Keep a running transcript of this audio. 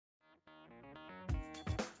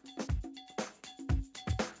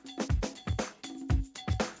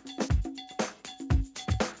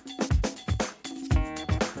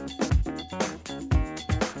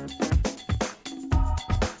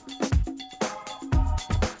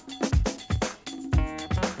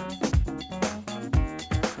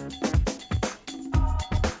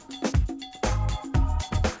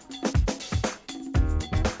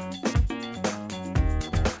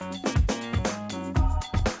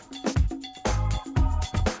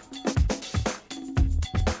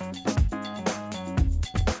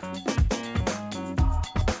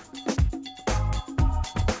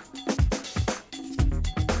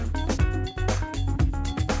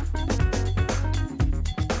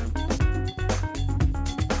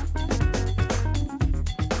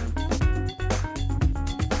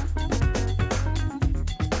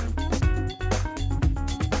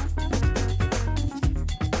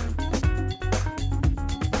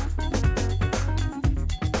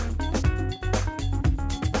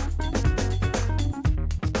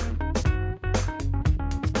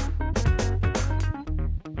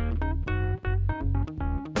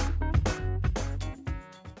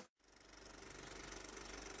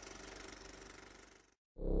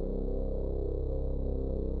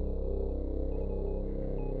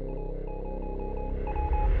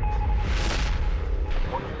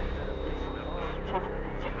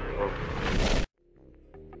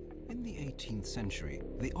19th century,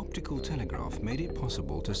 the optical telegraph made it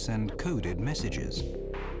possible to send coded messages.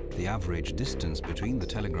 The average distance between the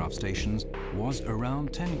telegraph stations was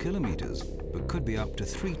around 10 kilometers, but could be up to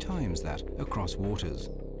 3 times that across waters.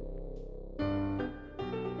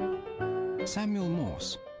 Samuel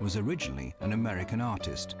Morse was originally an American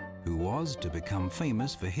artist who was to become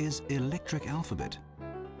famous for his electric alphabet.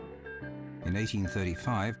 In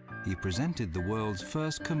 1835, he presented the world's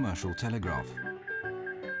first commercial telegraph.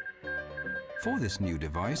 For this new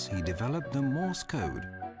device, he developed the Morse code,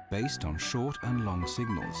 based on short and long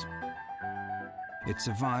signals. It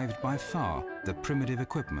survived by far the primitive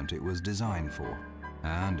equipment it was designed for,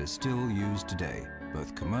 and is still used today,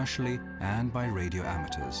 both commercially and by radio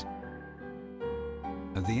amateurs.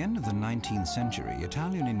 At the end of the 19th century,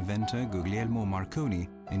 Italian inventor Guglielmo Marconi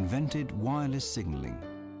invented wireless signaling.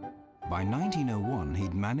 By 1901,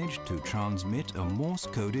 he'd managed to transmit a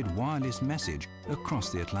Morse-coded wireless message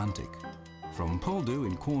across the Atlantic, from Poldhu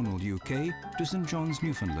in Cornwall, UK, to St. John's,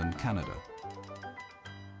 Newfoundland, Canada.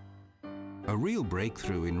 A real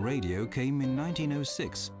breakthrough in radio came in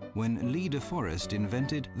 1906, when Lee de Forest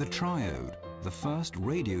invented the triode, the first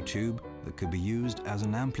radio tube that could be used as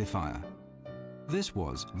an amplifier. This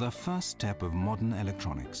was the first step of modern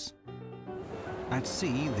electronics. At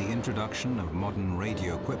sea, the introduction of modern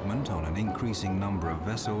radio equipment on an increasing number of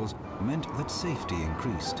vessels meant that safety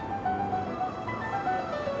increased.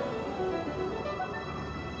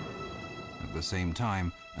 At the same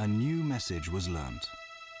time, a new message was learnt.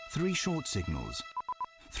 3 short signals,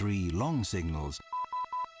 3 long signals,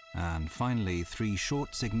 and finally 3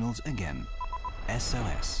 short signals again.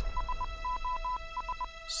 SOS.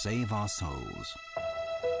 Save our souls.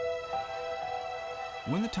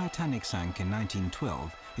 When the Titanic sank in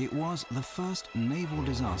 1912, it was the first naval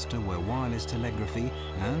disaster where wireless telegraphy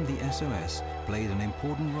and the SOS played an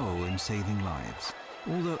important role in saving lives.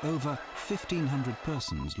 Although over 1,500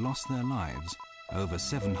 persons lost their lives, over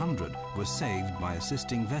 700 were saved by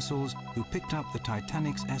assisting vessels who picked up the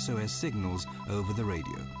Titanic's SOS signals over the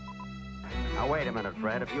radio. Now wait a minute,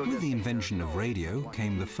 Fred. With the invention of radio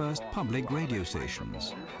came the first public radio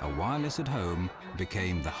stations. A wireless at home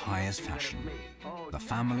became the highest fashion. The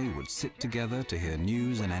family would sit together to hear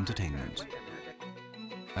news and entertainment.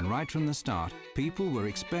 And right from the start, people were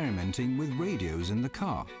experimenting with radios in the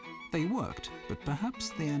car. They worked, but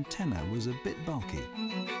perhaps the antenna was a bit bulky.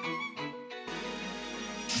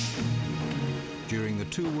 During the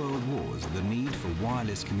 2 world wars, the need for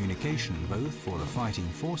wireless communication, both for the fighting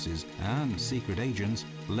forces and secret agents,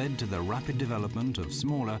 led to the rapid development of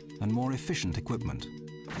smaller and more efficient equipment.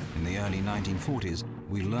 In the early 1940s,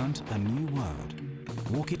 we learnt a new word: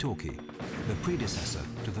 walkie-talkie, the predecessor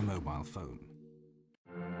to the mobile phone.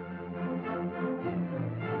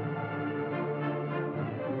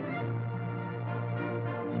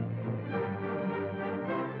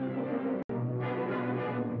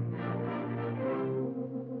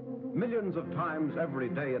 Millions of times every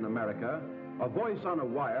day in America, a voice on a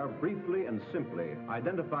wire briefly and simply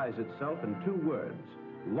identifies itself in 2 words: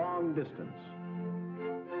 long distance.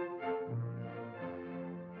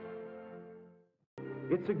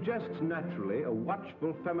 It suggests naturally a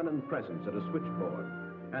watchful feminine presence at a switchboard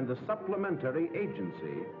and a supplementary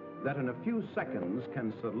agency that in a few seconds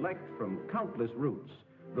can select from countless routes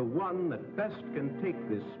the one that best can take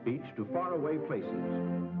this speech to faraway places.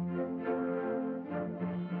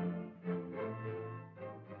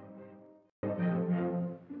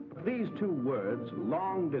 These 2 words,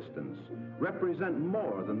 long distance, represent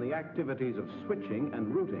more than the activities of switching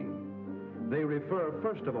and routing. They refer,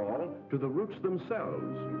 first of all, to the routes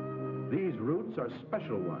themselves. These routes are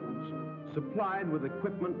special ones, supplied with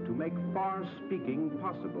equipment to make far speaking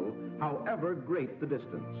possible, however great the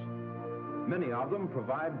distance. Many of them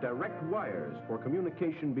provide direct wires for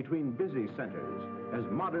communication between busy centers as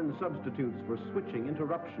modern substitutes for switching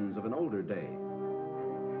interruptions of an older day.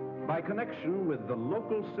 By connection with the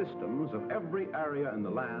local systems of every area in the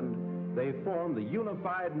land, they form the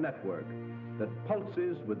unified network that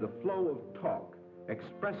pulses with the flow of talk,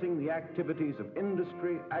 expressing the activities of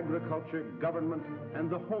industry, agriculture, government,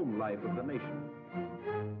 and the home life of the nation.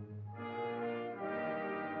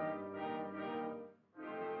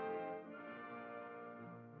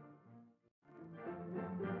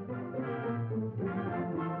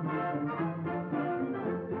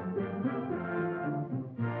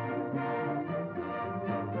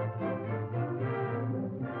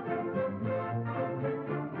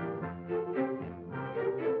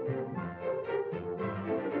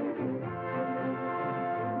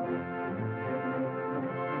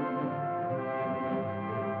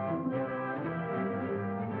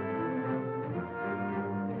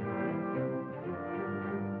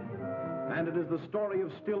 And it is the story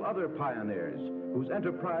of still other pioneers whose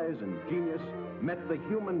enterprise and genius met the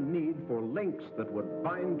human need for links that would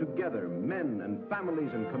bind together men and families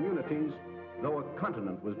and communities, though a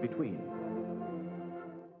continent was between.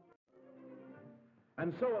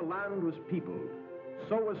 And so a land was peopled.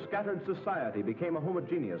 So a scattered society became a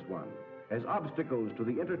homogeneous one, as obstacles to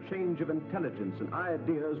the interchange of intelligence and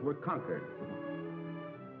ideas were conquered.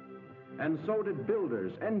 And so did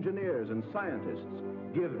builders, engineers, and scientists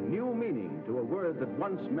give new meaning to a word that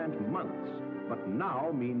once meant months, but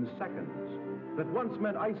now means seconds, that once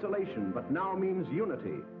meant isolation, but now means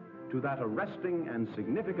unity, to that arresting and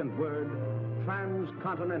significant word,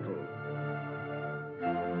 transcontinental.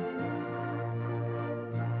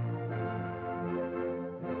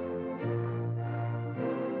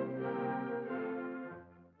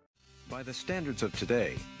 By the standards of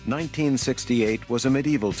today, 1968 was a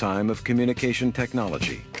medieval time of communication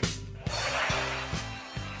technology.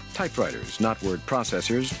 Typewriters, not word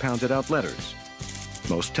processors, pounded out letters.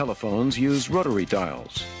 Most telephones used rotary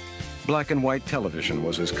dials. Black and white television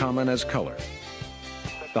was as common as color.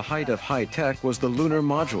 The height of high tech was the lunar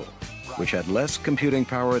module, which had less computing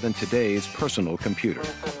power than today's personal computer.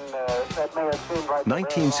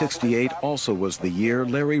 1968 also was the year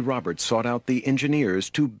Larry Roberts sought out the engineers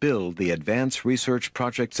to build the Advanced Research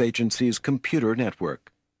Projects Agency's computer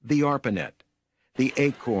network, the ARPANET, the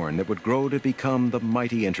acorn that would grow to become the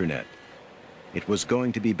mighty Internet. It was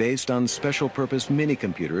going to be based on special-purpose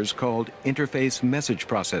mini-computers called Interface Message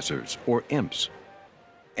Processors, or IMPs,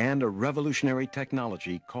 and a revolutionary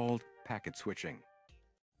technology called packet switching.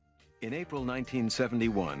 In April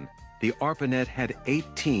 1971, the ARPANET had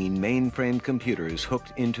 18 mainframe computers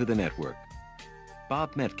hooked into the network.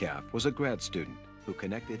 Bob Metcalf was a grad student who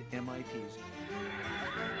connected MIT's.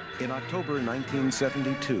 In October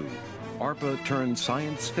 1972, ARPA turned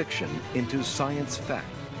science fiction into science fact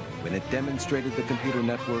when it demonstrated the computer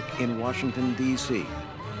network in Washington, D.C.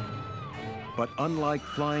 But unlike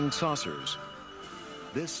flying saucers,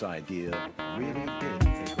 this idea really did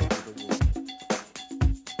take over the world.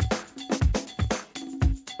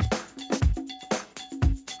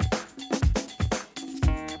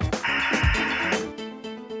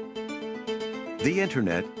 The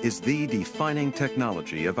Internet is the defining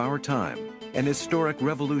technology of our time, an historic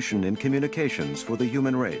revolution in communications for the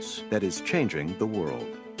human race that is changing the world.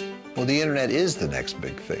 Well, the Internet is the next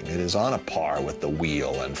big thing. It is on a par with the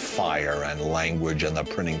wheel and fire and language and the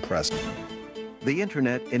printing press. The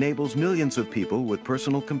Internet enables millions of people with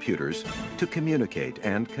personal computers to communicate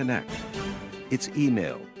and connect. It's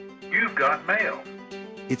email. You've got mail.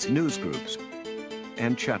 It's news groups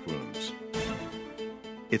and chat rooms.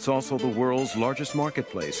 It's also the world's largest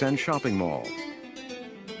marketplace and shopping mall.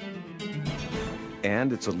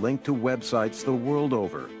 And it's a link to websites the world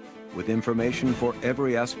over with information for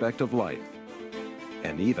every aspect of life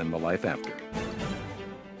and even the life after.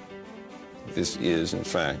 This is, in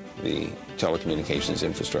fact, the telecommunications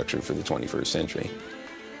infrastructure for the 21st century.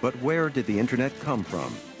 But where did the Internet come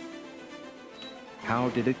from? How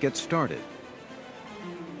did it get started?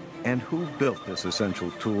 And who built this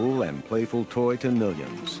essential tool and playful toy to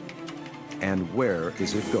millions? And where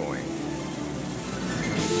is it going?